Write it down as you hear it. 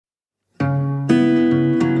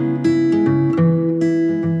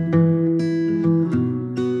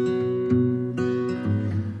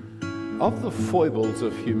foibles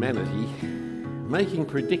of humanity, making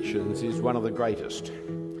predictions is one of the greatest.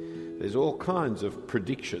 There's all kinds of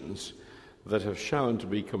predictions that have shown to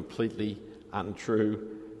be completely untrue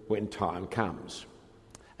when time comes.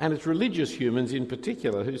 And it's religious humans in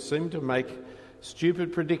particular who seem to make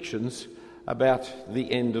stupid predictions about the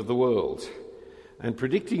end of the world. And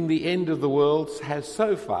predicting the end of the world has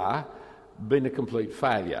so far been a complete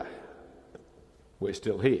failure. We're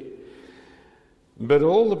still here. But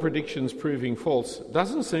all the predictions proving false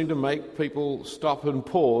doesn't seem to make people stop and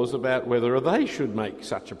pause about whether they should make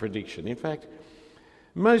such a prediction. In fact,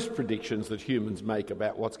 most predictions that humans make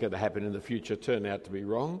about what's going to happen in the future turn out to be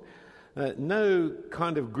wrong. No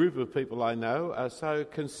kind of group of people I know are so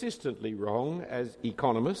consistently wrong as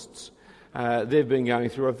economists. They've been going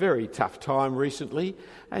through a very tough time recently,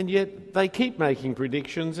 and yet they keep making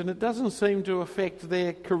predictions, and it doesn't seem to affect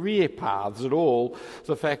their career paths at all,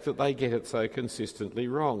 the fact that they get it so consistently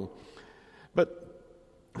wrong. But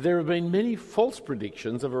there have been many false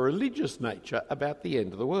predictions of a religious nature about the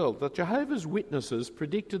end of the world. The Jehovah's Witnesses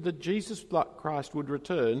predicted that Jesus Christ would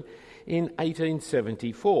return in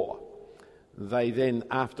 1874. They then,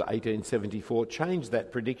 after 1874, changed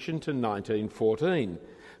that prediction to 1914.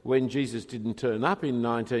 When Jesus didn't turn up in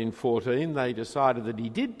 1914, they decided that he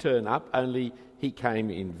did turn up, only he came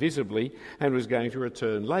invisibly and was going to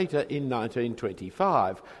return later in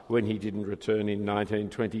 1925. When he didn't return in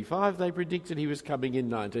 1925, they predicted he was coming in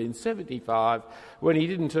 1975. When he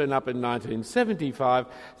didn't turn up in 1975,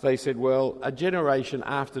 they said, well, a generation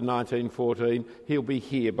after 1914, he'll be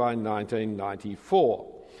here by 1994.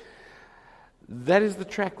 That is the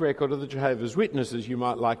track record of the Jehovah's Witnesses, you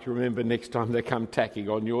might like to remember next time they come tacking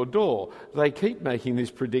on your door. They keep making this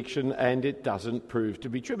prediction and it doesn't prove to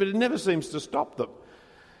be true, but it never seems to stop them.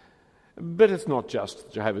 But it's not just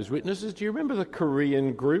the Jehovah's Witnesses. Do you remember the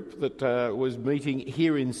Korean group that was meeting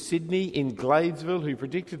here in Sydney, in Gladesville, who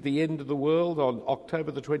predicted the end of the world on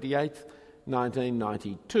October the 28th,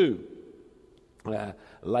 1992?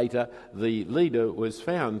 Later, the leader was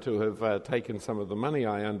found to have taken some of the money,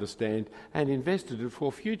 I understand, and invested it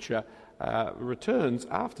for future returns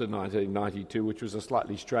after 1992, which was a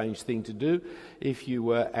slightly strange thing to do if you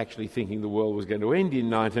were actually thinking the world was going to end in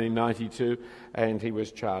 1992, and he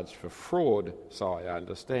was charged for fraud, so I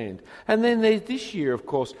understand. And then there's this year, of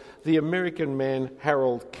course, the American man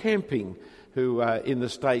Harold Camping, who in the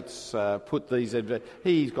States put these...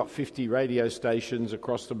 He's got 50 radio stations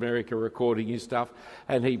across America recording his stuff,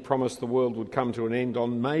 and he promised the world would come to an end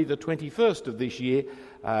on May the 21st of this year.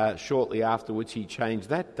 Shortly afterwards, he changed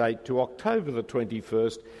that date to October the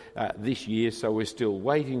 21st this year, so we're still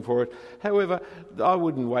waiting for it. However, I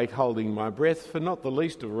wouldn't wait holding my breath, for not the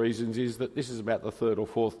least of reasons is that this is about the third or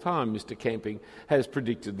fourth time Mr. Camping has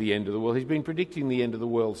predicted the end of the world. He's been predicting the end of the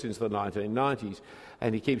world since the 1990s,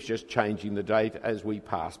 and he keeps just changing the date as we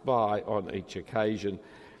pass by on each occasion.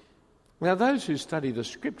 Now, those who study the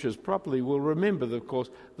Scriptures properly will remember, of course,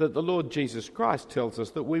 that the Lord Jesus Christ tells us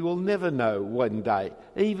that we will never know one day.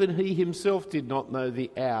 Even he himself did not know the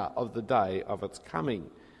hour of the day of its coming.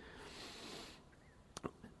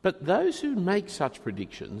 But those who make such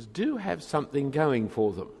predictions do have something going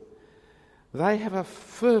for them. They have a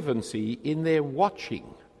fervency in their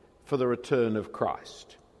watching for the return of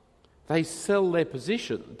Christ. They sell their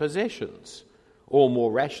possessions, or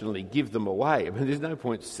more rationally, give them away. I mean, there's no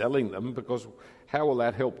point selling them, because how will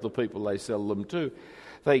that help the people they sell them to?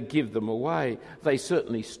 They give them away. They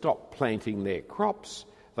certainly stop planting their crops.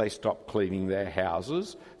 They stop cleaning their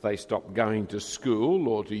houses. They stop going to school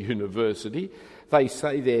or to university. They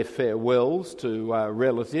say their farewells to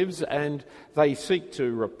relatives, and they seek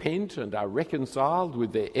to repent and are reconciled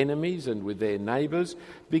with their enemies and with their neighbours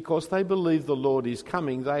because they believe the Lord is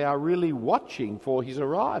coming. They are really watching for his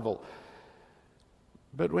arrival.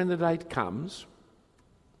 But when the date comes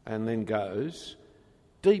and then goes,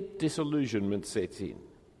 deep disillusionment sets in.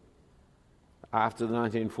 After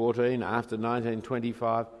 1914, after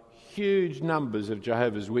 1925, huge numbers of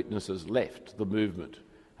Jehovah's Witnesses left the movement,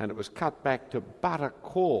 and it was cut back to but a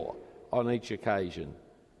core on each occasion.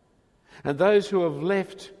 And those who have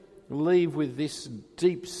left leave with this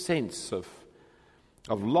deep sense of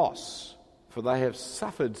loss, for they have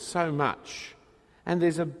suffered so much. And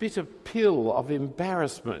there's a bitter pill of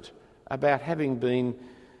embarrassment about having been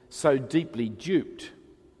so deeply duped.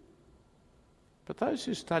 But those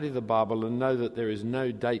who study the Bible and know that there is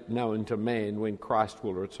no date known to man when Christ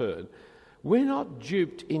will return, we're not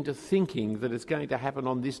duped into thinking that it's going to happen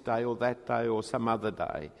on this day or that day or some other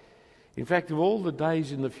day. In fact, of all the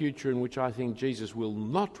days in the future in which I think Jesus will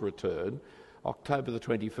not return, October the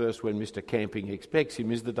 21st, when Mr. Camping expects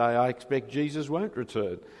him, is the day I expect Jesus won't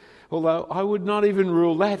return. Although I would not even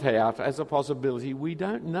rule that out as a possibility. We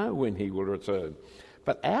don't know when he will return.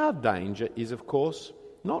 But our danger is, of course,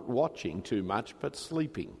 not watching too much, but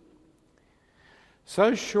sleeping.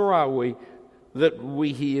 So sure are we that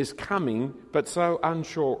he is coming, but so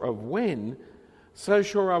unsure of when, so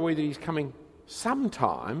sure are we that he's coming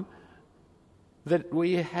sometime, that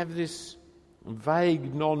we have this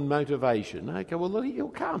vague non-motivation. Okay, well, he'll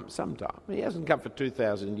come sometime. He hasn't come for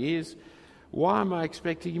 2,000 years. Why am I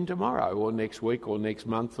expecting him tomorrow or next week or next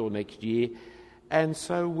month or next year? And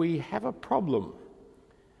so we have a problem.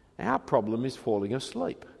 Our problem is falling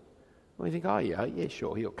asleep. We think, oh yeah,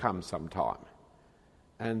 sure, he'll come sometime.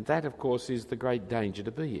 And that, of course, is the great danger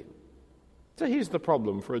to be in. So here's the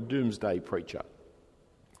problem for a doomsday preacher.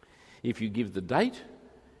 If you give the date,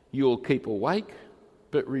 you'll keep awake,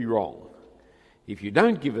 but be wrong. If you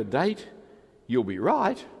don't give a date, you'll be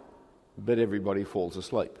right, but everybody falls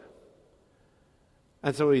asleep.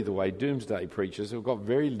 And so either way, doomsday preachers have got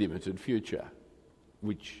very limited future,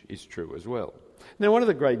 which is true as well. Now, one of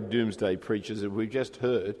the great doomsday preachers that we've just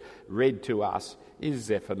heard read to us is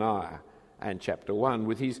Zephaniah, and chapter 1,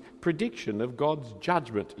 with his prediction of God's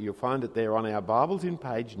judgment. You'll find it there on our Bibles in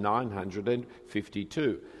page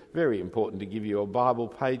 952. Very important to give you a Bible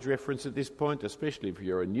page reference at this point, especially if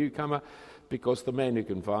you're a newcomer, because the man who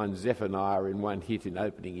can find Zephaniah in one hit in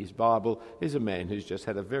opening his Bible is a man who's just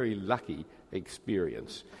had a very lucky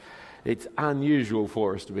experience. It's unusual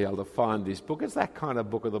for us to be able to find this book. It's that kind of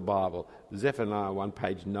book of the Bible. Zephaniah 1,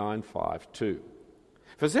 page 952.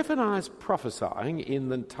 For Zephaniah is prophesying in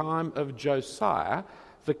the time of Josiah,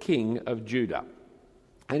 the king of Judah.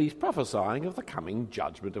 And he's prophesying of the coming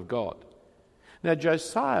judgment of God. Now,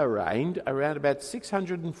 Josiah reigned around about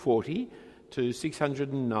 640 to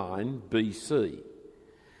 609 BC.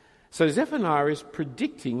 So Zephaniah is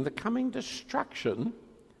predicting the coming destruction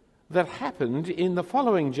that happened in the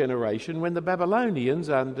following generation when the Babylonians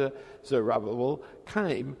under Zerubbabel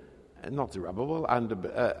came, not Zerubbabel,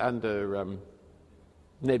 under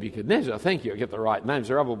Nebuchadnezzar. Thank you, I get the right name.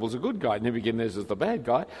 Zerubbabel's a good guy, Nebuchadnezzar's the bad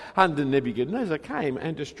guy. Under Nebuchadnezzar came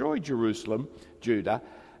and destroyed Jerusalem, Judah,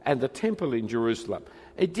 and the temple in Jerusalem.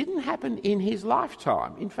 It didn't happen in his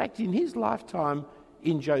lifetime. In fact, in his lifetime,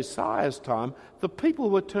 in Josiah's time, the people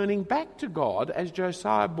were turning back to God as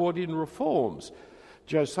Josiah brought in reforms.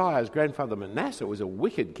 Josiah's grandfather Manasseh was a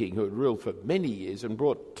wicked king who had ruled for many years and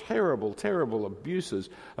brought terrible, terrible abuses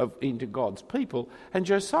into God's people. And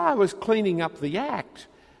Josiah was cleaning up the act.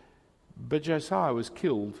 But Josiah was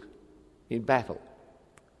killed in battle.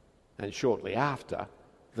 And shortly after,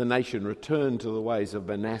 the nation returned to the ways of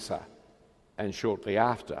Manasseh. And shortly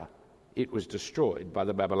after, it was destroyed by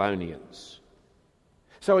the Babylonians.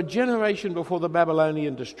 So a generation before the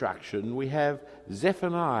Babylonian destruction, we have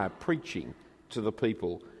Zephaniah preaching to the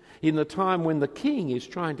people in the time when the king is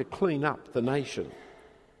trying to clean up the nation.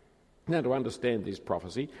 Now, to understand this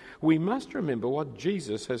prophecy, we must remember what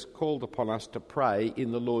Jesus has called upon us to pray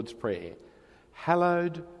in the Lord's Prayer.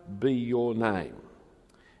 Hallowed be your name.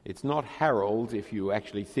 It's not Harold if you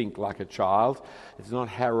actually think like a child. It's not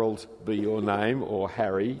Harold be your name, or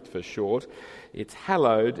Harry for short. It's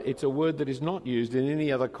hallowed. It's a word that is not used in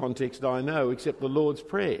any other context I know except the Lord's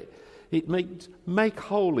Prayer. It means make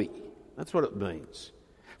holy. That's what it means.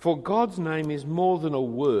 For God's name is more than a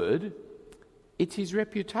word. It's his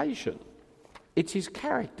reputation. It's his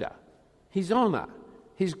character, his honour,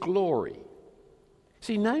 his glory.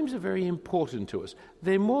 See, names are very important to us.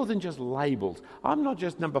 They're more than just labels. I'm not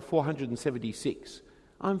just number 476.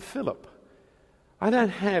 I'm Philip. I don't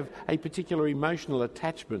have a particular emotional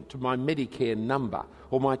attachment to my Medicare number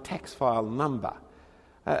or my tax file number.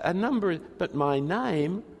 A number, but my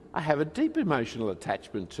name, I have a deep emotional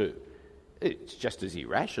attachment to. It's just as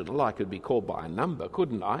irrational. I could be called by a number,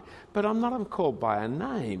 couldn't I? But I'm called by a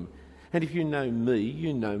name. And if you know me,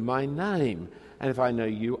 you know my name. And if I know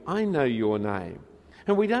you, I know your name.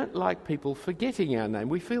 And we don't like people forgetting our name.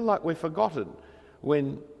 We feel like we're forgotten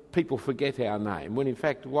when people forget our name, when in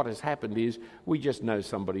fact what has happened is we just know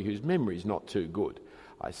somebody whose memory's not too good.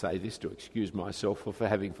 I say this to excuse myself for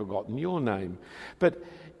having forgotten your name. But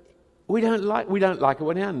we don't like it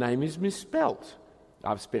when our name is misspelt.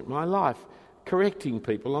 I've spent my life correcting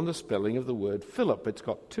people on the spelling of the word Philip. It's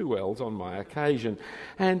got 2 L's on my occasion.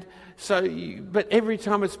 And so, but every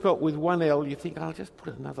time it's spelt with 1 L, you think, I'll just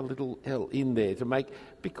put another little L in there to make,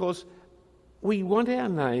 because we want our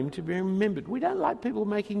name to be remembered. We don't like people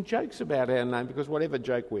making jokes about our name, because whatever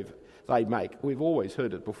joke they make, we've always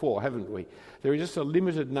heard it before, haven't we? There is just a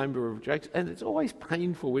limited number of jokes, and it's always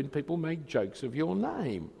painful when people make jokes of your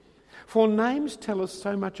name. For names tell us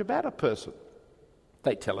so much about a person.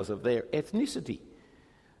 They tell us of their ethnicity.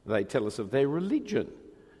 They tell us of their religion.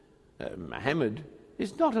 Muhammad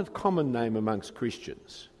is not a common name amongst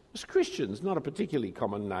Christians. As Christians, not a particularly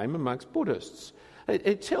common name amongst Buddhists.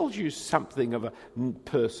 It tells you something of a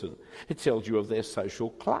person. It tells you of their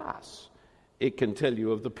social class. It can tell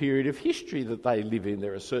you of the period of history that they live in.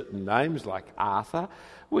 There are certain names like Arthur,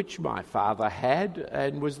 which my father had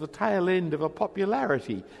and was the tail end of a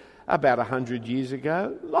popularity. About 100 years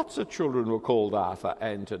ago, lots of children were called Arthur,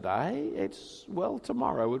 and today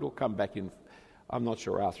tomorrow it will come back in. I'm not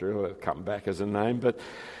sure Arthur will come back as a name, but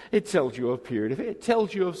it tells you of it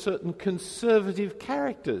tells you of certain conservative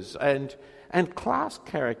characters and class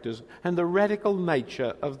characters and the radical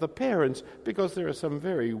nature of the parents, because there are some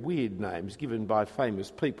very weird names given by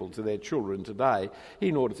famous people to their children today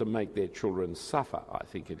in order to make their children suffer, I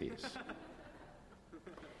think it is.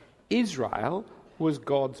 Israel was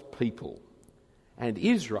God's people, and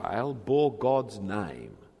Israel bore God's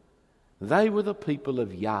name. They were the people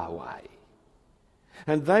of Yahweh.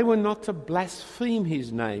 And they were not to blaspheme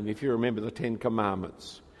his name, if you remember the Ten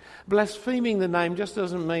Commandments. Blaspheming the name just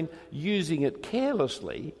doesn't mean using it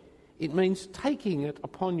carelessly. It means taking it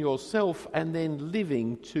upon yourself and then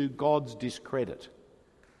living to God's discredit.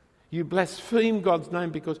 You blaspheme God's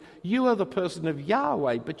name because you are the person of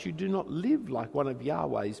Yahweh, but you do not live like one of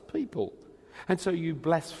Yahweh's people. And so you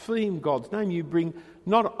blaspheme God's name. You bring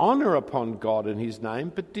not honour upon God and his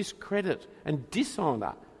name, but discredit and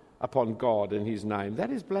dishonour upon God and his name.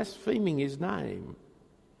 That is blaspheming his name.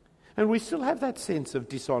 And we still have that sense of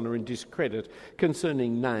dishonour and discredit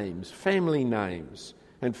concerning names, family names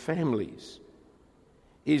and families.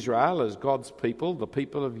 Israel, as God's people, the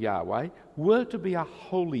people of Yahweh, were to be a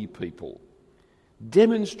holy people,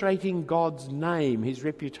 demonstrating God's name, his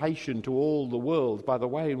reputation to all the world by the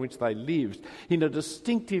way in which they lived, in a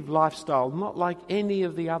distinctive lifestyle not like any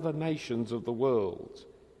of the other nations of the world.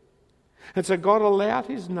 And so God allowed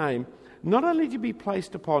his name not only to be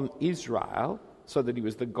placed upon Israel, so that he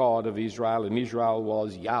was the God of Israel and Israel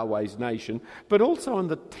was Yahweh's nation, but also on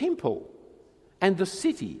the temple and the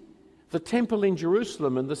city, the temple in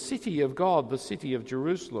Jerusalem and the city of God, the city of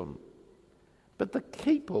Jerusalem. But the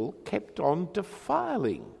people kept on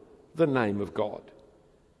defiling the name of God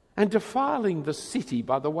and defiling the city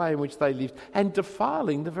by the way in which they lived and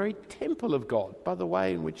defiling the very temple of God by the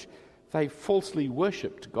way in which they falsely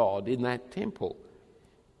worshipped God in that temple.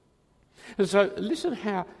 And so listen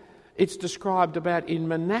how it's described about in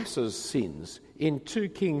Manasseh's sins in 2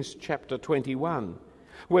 Kings chapter 21,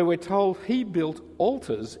 where we're told he built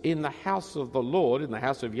altars in the house of the Lord, in the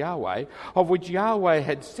house of Yahweh, of which Yahweh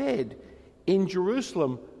had said, "In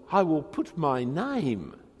Jerusalem I will put my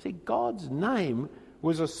name." See, God's name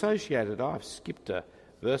was associated. I've skipped a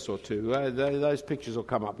verse or two. Those pictures will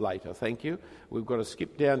come up later, thank you. We've got to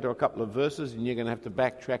skip down to a couple of verses and you're going to have to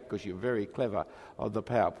backtrack because you're very clever on the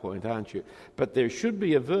PowerPoint, aren't you? But there should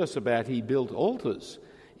be a verse about he built altars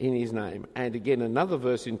in his name. And again, another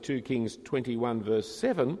verse in 2 Kings 21 verse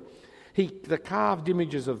 7, the carved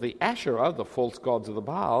images of the Asherah, the false gods of the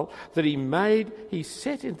Baal, that he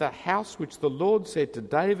set in the house which the Lord said to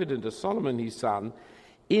David and to Solomon his son,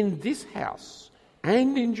 "In this house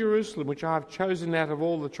and in Jerusalem, which I have chosen out of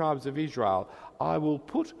all the tribes of Israel, I will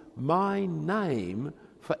put my name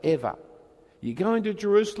forever." You go into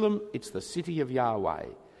Jerusalem, it's the city of Yahweh.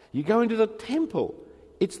 You go into the temple,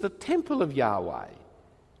 it's the temple of Yahweh.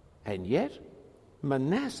 And yet,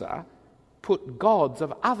 Manasseh put gods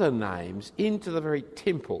of other names into the very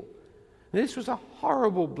temple. And this was a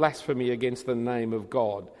horrible blasphemy against the name of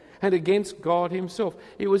God and against God himself.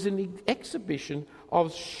 It was an exhibition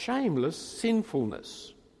of shameless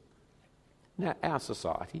sinfulness. Now, our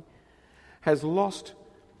society has lost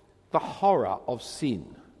the horror of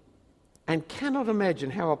sin and cannot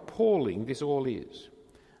imagine how appalling this all is.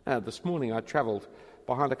 This morning I travelled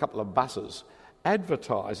behind a couple of buses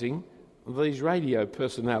advertising these radio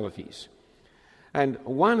personalities. And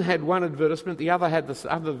one had one advertisement, the other had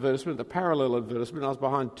the other advertisement, the parallel advertisement. I was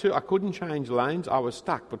behind two. I couldn't change lanes. I was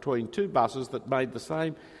stuck between two buses that made the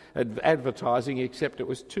same advertising, except it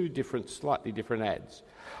was two different, slightly different ads.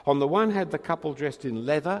 On the one had the couple dressed in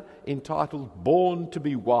leather, entitled "Born to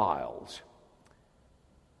be Wild."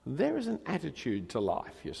 There is an attitude to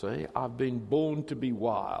life, you see. I've been born to be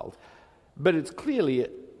wild. But it's clearly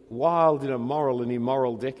wild in a moral and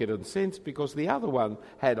immoral decadent sense, because the other one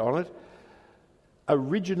had on it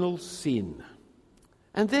 "Original Sin."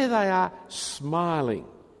 And there they are, smiling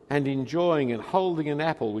and enjoying and holding an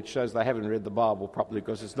apple, which shows they haven't read the Bible properly,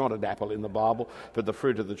 because it's not an apple in the Bible, but the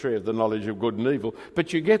fruit of the tree of the knowledge of good and evil.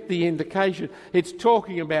 But you get the indication. It's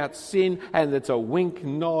talking about sin, and it's a wink,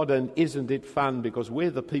 nod, and isn't it fun, because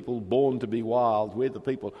we're the people born to be wild. We're the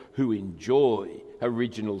people who enjoy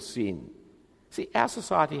original sin. See, our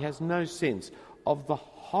society has no sense of the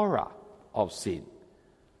horror of sin,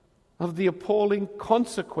 of the appalling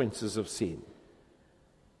consequences of sin.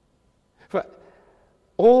 For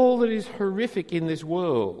all that is horrific in this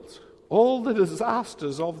world, all the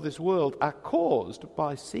disasters of this world are caused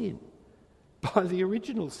by sin, by the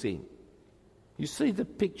original sin. You see the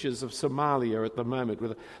pictures of Somalia at the moment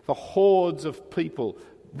with the hordes of people,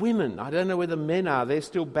 women, I don't know where the men are, they're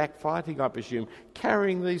still back fighting, I presume,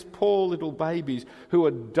 carrying these poor little babies who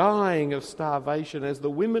are dying of starvation as the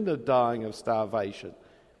women are dying of starvation.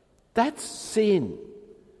 That's sin.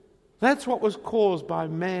 That's what was caused by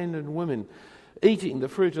man and women eating the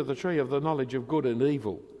fruit of the tree of the knowledge of good and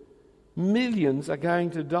evil. Millions are going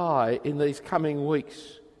to die in these coming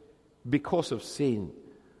weeks because of sin.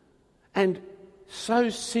 And so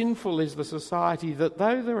sinful is the society that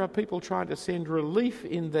though there are people trying to send relief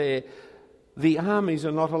in there, the armies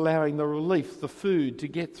are not allowing the relief, the food, to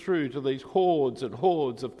get through to these hordes and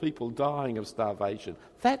hordes of people dying of starvation.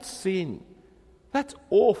 That's sin. That's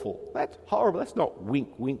awful. That's horrible. That's not wink,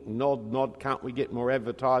 wink, nod, nod. Can't we get more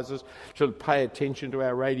advertisers to pay attention to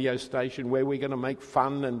our radio station where we're going to make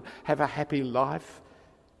fun and have a happy life?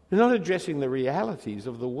 They're not addressing the realities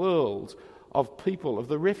of the world, of people, of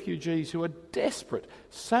the refugees who are desperate,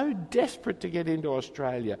 so desperate to get into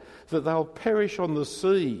Australia that they'll perish on the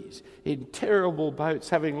seas in terrible boats,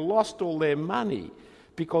 having lost all their money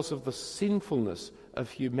because of the sinfulness of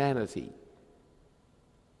humanity.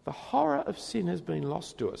 The horror of sin has been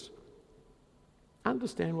lost to us.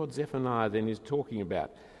 Understand what Zephaniah then is talking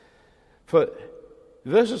about. For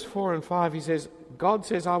verses 4 and 5, he says, God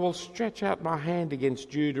says, I will stretch out my hand against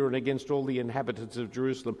Judah and against all the inhabitants of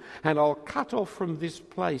Jerusalem, and I'll cut off from this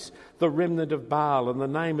place the remnant of Baal and the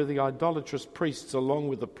name of the idolatrous priests along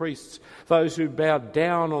with the priests, those who bow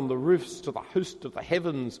down on the roofs to the host of the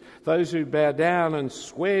heavens, those who bow down and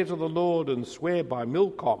swear to the Lord and swear by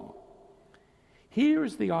Milcom. Here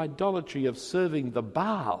is the idolatry of serving the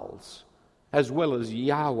Baals as well as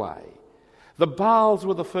Yahweh. The Baals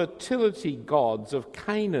were the fertility gods of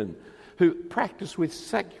Canaan who practiced with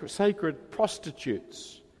sacred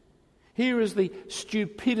prostitutes. Here is the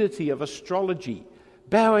stupidity of astrology,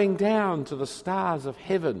 bowing down to the stars of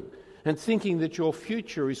heaven and thinking that your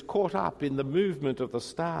future is caught up in the movement of the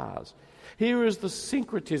stars. Here is the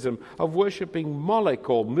syncretism of worshipping Molech,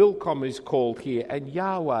 or Milcom is called here, and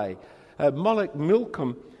Yahweh. Molech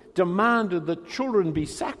Milcom demanded that children be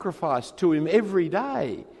sacrificed to him every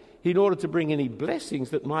day in order to bring any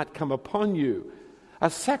blessings that might come upon you.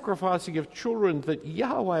 A sacrificing of children that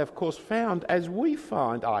Yahweh, of course, found, as we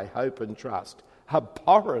find, I hope and trust,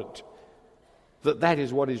 abhorrent, that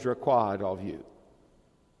is what is required of you.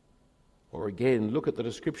 Or again, look at the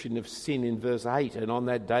description of sin in verse 8. And on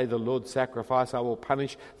that day the Lord's sacrifice I will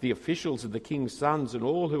punish the officials and the king's sons and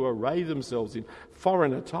all who array themselves in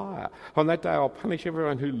foreign attire. On that day I'll punish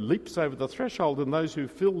everyone who leaps over the threshold and those who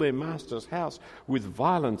fill their master's house with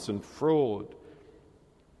violence and fraud.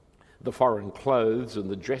 The foreign clothes and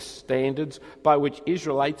the dress standards by which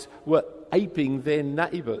Israelites were aping their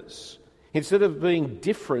neighbours. Instead of being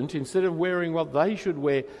different, instead of wearing what they should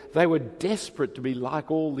wear, they were desperate to be like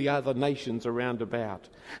all the other nations around about.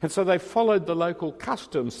 And so they followed the local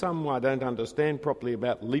customs. Some I don't understand properly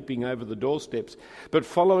about leaping over the doorsteps, but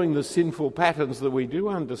following the sinful patterns that we do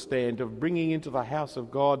understand of bringing into the house of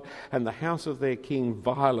God and the house of their king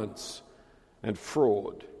violence and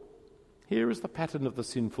fraud. Here is the pattern of the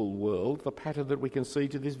sinful world, the pattern that we can see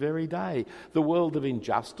to this very day. The world of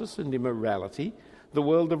injustice and immorality, the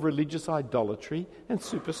world of religious idolatry and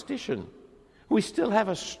superstition. We still have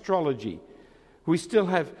astrology. We still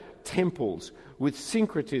have temples with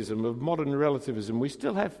syncretism of modern relativism. We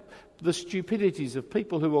still have the stupidities of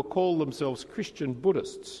people who will call themselves Christian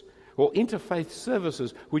Buddhists, or interfaith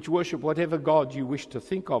services which worship whatever God you wish to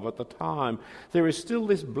think of at the time. There is still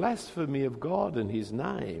this blasphemy of God and his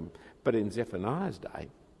name. But in Zephaniah's day,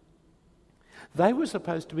 they were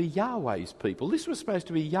supposed to be Yahweh's people. This was supposed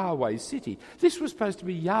to be Yahweh's city. This was supposed to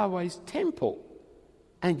be Yahweh's temple.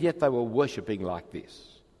 And yet they were worshipping like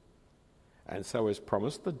this. And so is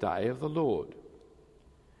promised the day of the Lord.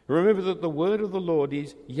 Remember that the word of the Lord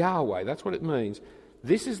is Yahweh. That's what it means.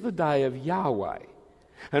 This is the day of Yahweh.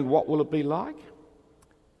 And what will it be like?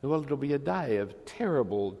 Well, it'll be a day of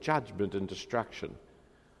terrible judgment and destruction,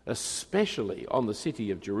 especially on the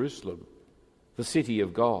city of Jerusalem, the city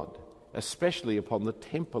of God, especially upon the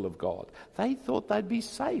temple of God. They thought they'd be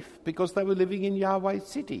safe because they were living in Yahweh's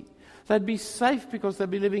city. They'd be safe because they'd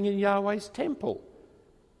be living in Yahweh's temple.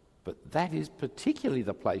 But that is particularly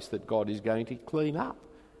the place that God is going to clean up,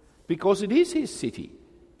 because it is his city,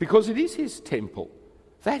 because it is his temple.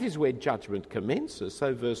 That is where judgment commences.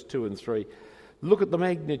 So verse 2 and 3, Look at the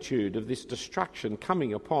magnitude of this destruction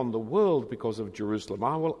coming upon the world because of Jerusalem.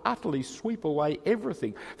 I will utterly sweep away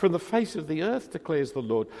everything from the face of the earth, declares the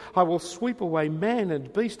Lord. I will sweep away man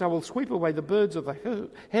and beast. I will sweep away the birds of the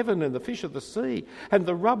heaven and the fish of the sea, and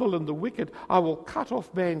the rubble and the wicked. I will cut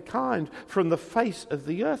off mankind from the face of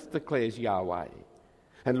the earth, declares Yahweh.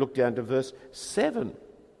 And look down to verse 7.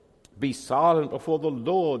 Be silent before the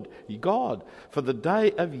Lord God, for the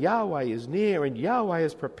day of Yahweh is near, and Yahweh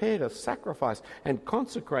has prepared a sacrifice and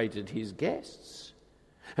consecrated his guests.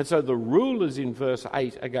 And so the rulers in verse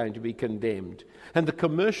 8 are going to be condemned. And the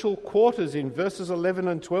commercial quarters in verses 11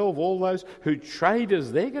 and 12, all those who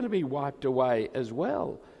traders, they're going to be wiped away as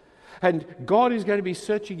well. And God is going to be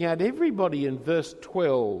searching out everybody in verse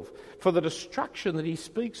 12 for the destruction that he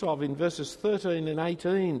speaks of in verses 13 and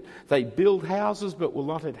 18. They build houses but will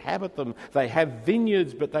not inhabit them. They have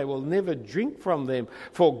vineyards but they will never drink from them.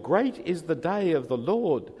 For great is the day of the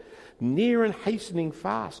Lord, near and hastening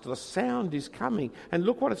fast. The sound is coming. And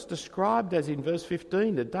look what it's described as in verse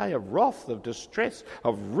 15, a day of wrath, of distress,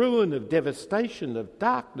 of ruin, of devastation, of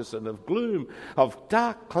darkness and of gloom, of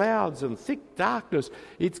dark clouds and thick darkness.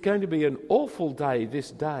 It's going to be an awful day, this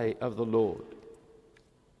day of the Lord.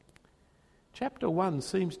 Chapter 1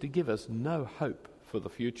 seems to give us no hope for the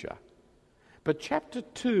future. But chapter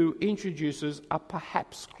 2 introduces a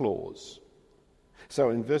perhaps clause. So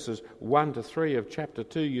in verses 1 to 3 of chapter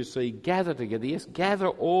 2, you see, gather together. Yes, gather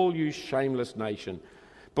all you shameless nation.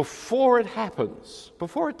 Before it happens,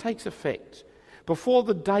 before it takes effect, before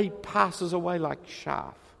the day passes away like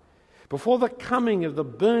chaff, before the coming of the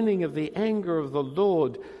burning of the anger of the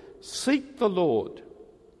Lord, seek the Lord,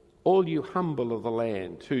 all you humble of the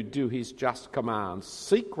land who do his just commands.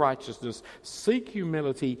 Seek righteousness, seek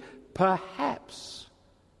humility. Perhaps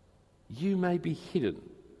you may be hidden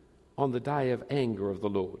on the day of anger of the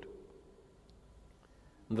Lord.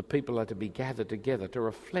 And the people are to be gathered together to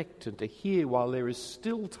reflect and to hear while there is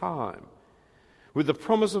still time. With the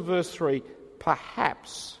promise of verse 3,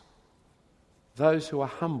 perhaps those who are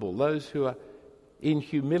humble, those who are in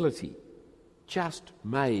humility, just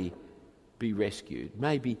may be rescued,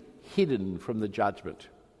 may be hidden from the judgment.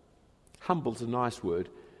 Humble's a nice word.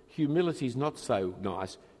 Humility's not so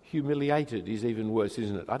nice. Humiliated is even worse,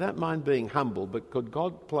 isn't it? I don't mind being humble, but could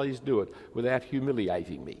God please do it without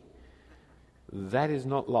humiliating me? That is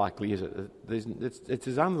not likely, is it? It's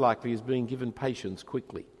as unlikely as being given patience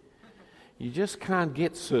quickly. You just can't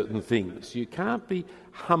get certain things. You can't be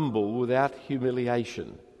humble without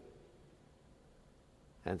humiliation.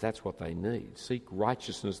 And that's what they need. Seek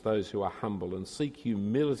righteousness, those who are humble, and seek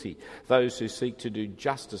humility, those who seek to do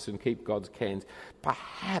justice and keep God's commands.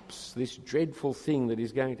 Perhaps this dreadful thing that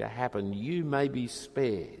is going to happen, you may be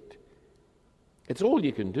spared. It's all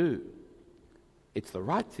you can do. It's the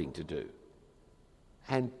right thing to do.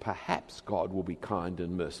 And perhaps God will be kind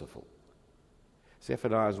and merciful.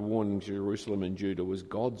 Zephaniah's warning to Jerusalem and Judah was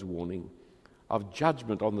God's warning of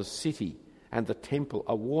judgment on the city and the temple,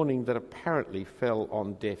 a warning that apparently fell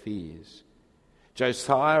on deaf ears.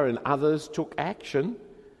 Josiah and others took action,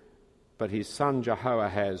 but his son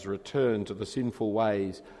Jehoahaz returned to the sinful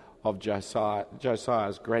ways of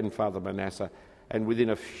Josiah's grandfather Manasseh, and within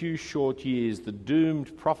a few short years the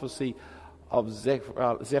doomed prophecy of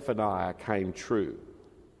Zephaniah came true,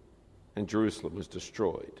 and Jerusalem was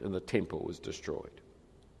destroyed and the temple was destroyed.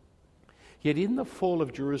 Yet in the fall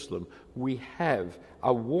of Jerusalem, we have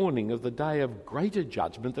a warning of the day of greater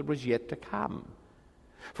judgment that was yet to come.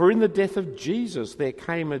 For in the death of Jesus, there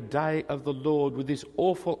came a day of the Lord with this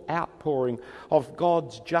awful outpouring of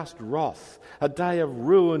God's just wrath, a day of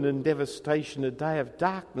ruin and devastation, a day of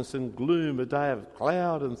darkness and gloom, a day of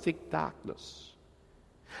cloud and thick darkness.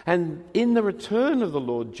 And in the return of the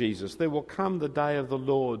Lord Jesus, there will come the day of the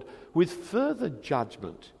Lord with further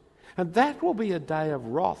judgment. And that will be a day of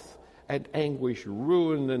wrath and anguish,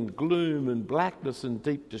 ruin and gloom and blackness and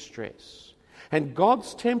deep distress. And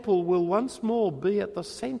God's temple will once more be at the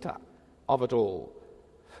centre of it all.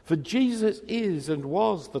 For Jesus is and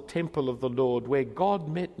was the temple of the Lord, where God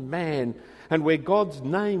met man and where God's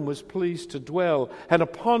name was pleased to dwell, and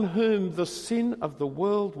upon whom the sin of the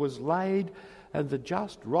world was laid and the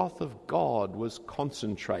just wrath of God was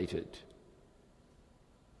concentrated.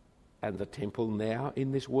 And the temple now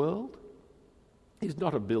in this world is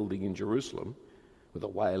not a building in Jerusalem with a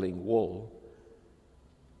wailing wall,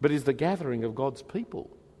 but is the gathering of God's people.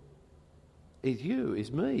 Is you,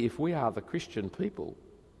 is me, if we are the Christian people.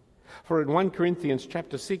 For in 1 Corinthians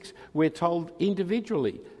chapter 6, we're told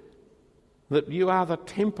individually that you are the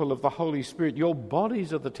temple of the Holy Spirit. Your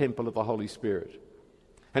bodies are the temple of the Holy Spirit.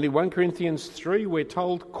 And in 1 Corinthians 3, we're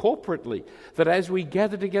told corporately that as we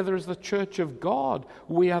gather together as the church of God,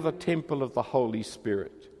 we are the temple of the Holy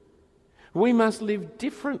Spirit. We must live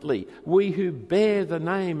differently, we who bear the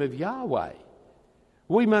name of Yahweh.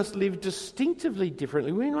 We must live distinctively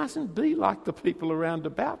differently. We mustn't be like the people around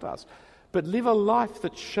about us, but live a life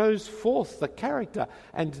that shows forth the character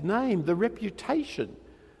and name, the reputation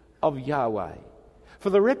of Yahweh. For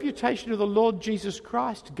the reputation of the Lord Jesus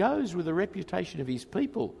Christ goes with the reputation of his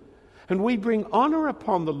people. And we bring honour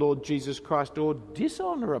upon the Lord Jesus Christ or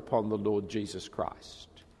dishonour upon the Lord Jesus Christ.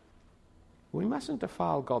 We mustn't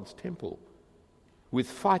defile God's temple with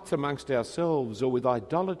fights amongst ourselves or with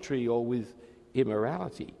idolatry or with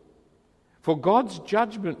immorality. For God's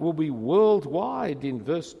judgment will be worldwide in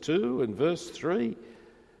verse 2 and verse 3.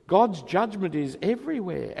 God's judgment is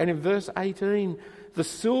everywhere. And in verse 18, the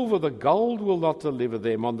silver, the gold will not deliver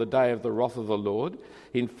them on the day of the wrath of the Lord.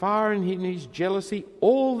 In fire and in his jealousy,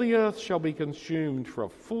 all the earth shall be consumed for a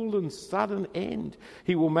full and sudden end.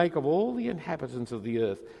 He will make of all the inhabitants of the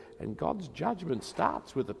earth. And God's judgment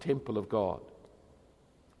starts with the temple of God.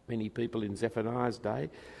 Many people in Zephaniah's day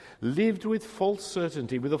lived with false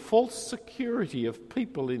certainty, with a false security of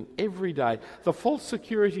people in every day, the false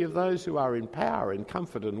security of those who are in power and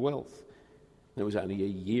comfort and wealth. It was only a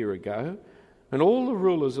year ago, and all the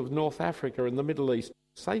rulers of North Africa and the Middle East,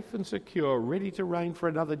 safe and secure, ready to reign for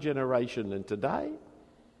another generation. And today,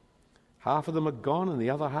 half of them are gone and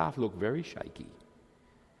the other half look very shaky.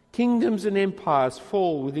 Kingdoms and empires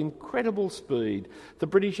fall with incredible speed. The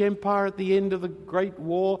British Empire at the end of the Great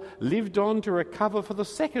War lived on to recover for the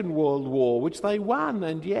Second World War, which they won,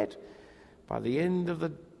 and yet by the end of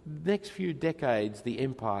the next few decades the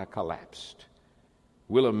empire collapsed.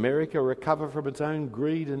 Will America recover from its own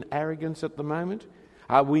greed and arrogance at the moment?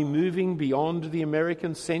 Are we moving beyond the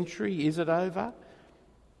American century? Is it over?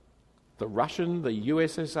 The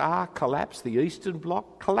USSR collapsed, the Eastern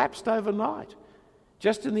Bloc collapsed overnight.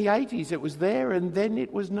 Just in the 80s it was there and then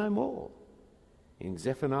it was no more. In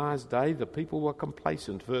Zephaniah's day the people were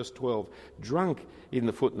complacent, verse 12, drunk in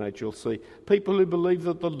the footnote you'll see, people who believed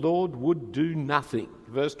that the Lord would do nothing.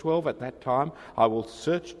 Verse 12, at that time I will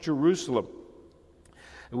search Jerusalem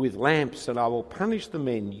with lamps and I will punish the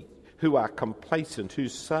men who are complacent, who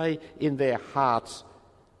say in their hearts,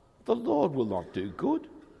 the Lord will not do good,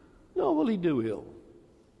 nor will he do ill.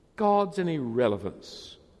 God's an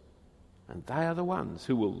irrelevance. And they are the ones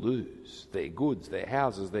who will lose their goods, their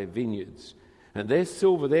houses, their vineyards. And their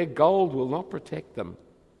silver, their gold will not protect them.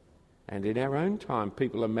 And in our own time,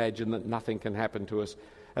 people imagine that nothing can happen to us.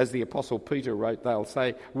 As the Apostle Peter wrote, they'll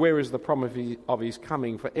say, where is the promise of his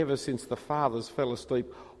coming? For ever since the fathers fell asleep,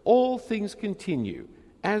 all things continue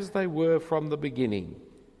as they were from the beginning.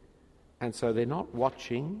 And so they're not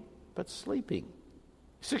watching, but sleeping.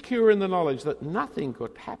 Secure in the knowledge that nothing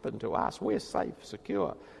could happen to us. We're safe,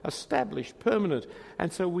 secure, established, permanent.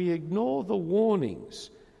 And so we ignore the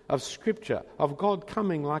warnings of Scripture, of God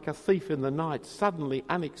coming like a thief in the night, suddenly,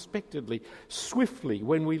 unexpectedly, swiftly,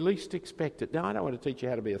 when we least expect it. Now, I don't want to teach you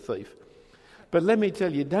how to be a thief, but let me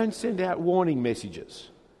tell you, don't send out warning messages.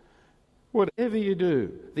 Whatever you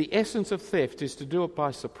do, the essence of theft is to do it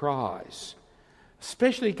by surprise.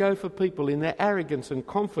 Especially go for people in their arrogance and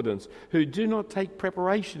confidence who do not take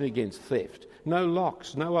preparation against theft. No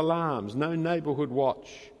locks, no alarms, no neighbourhood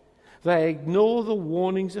watch. They ignore the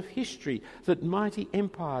warnings of history that mighty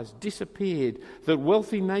empires disappeared, that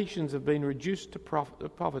wealthy nations have been reduced to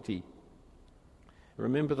poverty.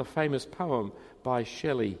 Remember the famous poem by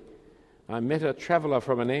Shelley, I met a traveller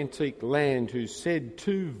from an antique land who said,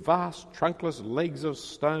 two vast trunkless legs of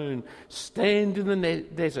stone stand in the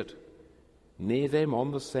desert. Near them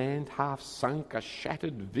on the sand, half sunk, a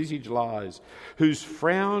shattered visage lies, whose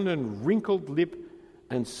frown and wrinkled lip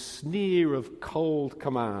and sneer of cold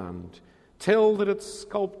command tell that its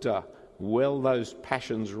sculptor well those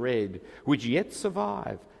passions read, which yet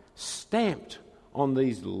survive, stamped on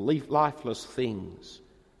these lifeless things,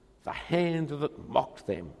 the hand that mocked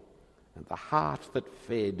them and the heart that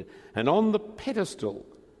fed, and on the pedestal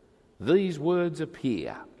these words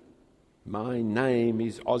appear, my name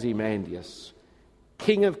is Ozymandias,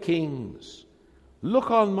 King of Kings.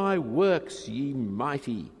 Look on my works, ye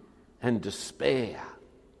mighty, and despair.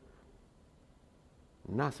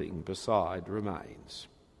 Nothing beside remains.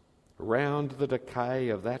 Round the decay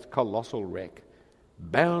of that colossal wreck,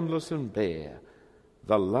 boundless and bare,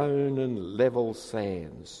 the lone and level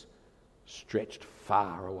sands stretched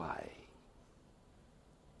far away.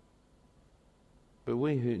 But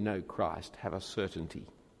we who know Christ have a certainty,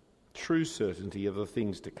 true certainty of the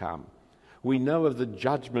things to come. We know of the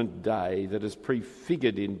judgment day that is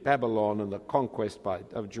prefigured in Babylon and the conquest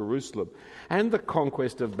of Jerusalem and the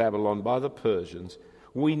conquest of Babylon by the Persians.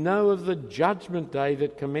 We know of the judgment day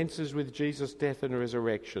that commences with Jesus' death and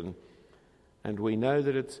resurrection. And we know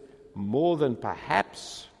that it's more than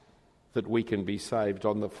perhaps that we can be saved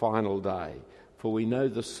on the final day, for we know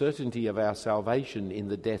the certainty of our salvation in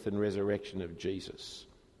the death and resurrection of Jesus.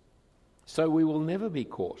 So we will never be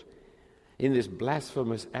caught in this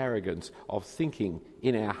blasphemous arrogance of thinking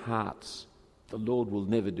in our hearts, the Lord will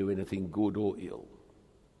never do anything good or ill.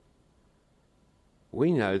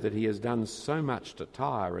 We know that he has done so much to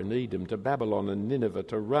Tyre and Edom, to Babylon and Nineveh,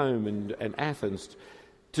 to Rome and Athens,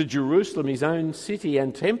 to Jerusalem, his own city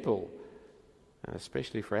and temple, and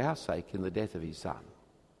especially for our sake in the death of his Son.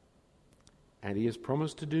 And he has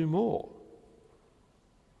promised to do more.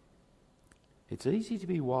 It's easy to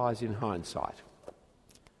be wise in hindsight.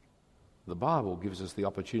 The Bible gives us the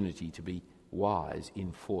opportunity to be wise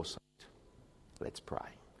in foresight. Let's pray.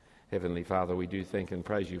 Heavenly Father, we do thank and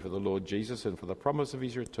praise you for the Lord Jesus and for the promise of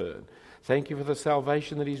his return. Thank you for the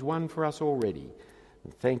salvation that he's won for us already.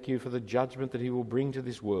 And thank you for the judgment that he will bring to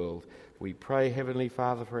this world. We pray, Heavenly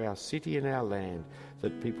Father, for our city and our land,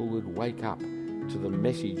 that people would wake up to the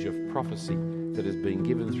message of prophecy that has been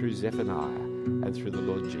given through Zephaniah and through the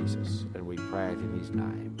Lord Jesus. And we pray it in his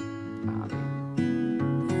name.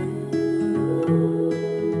 Amen.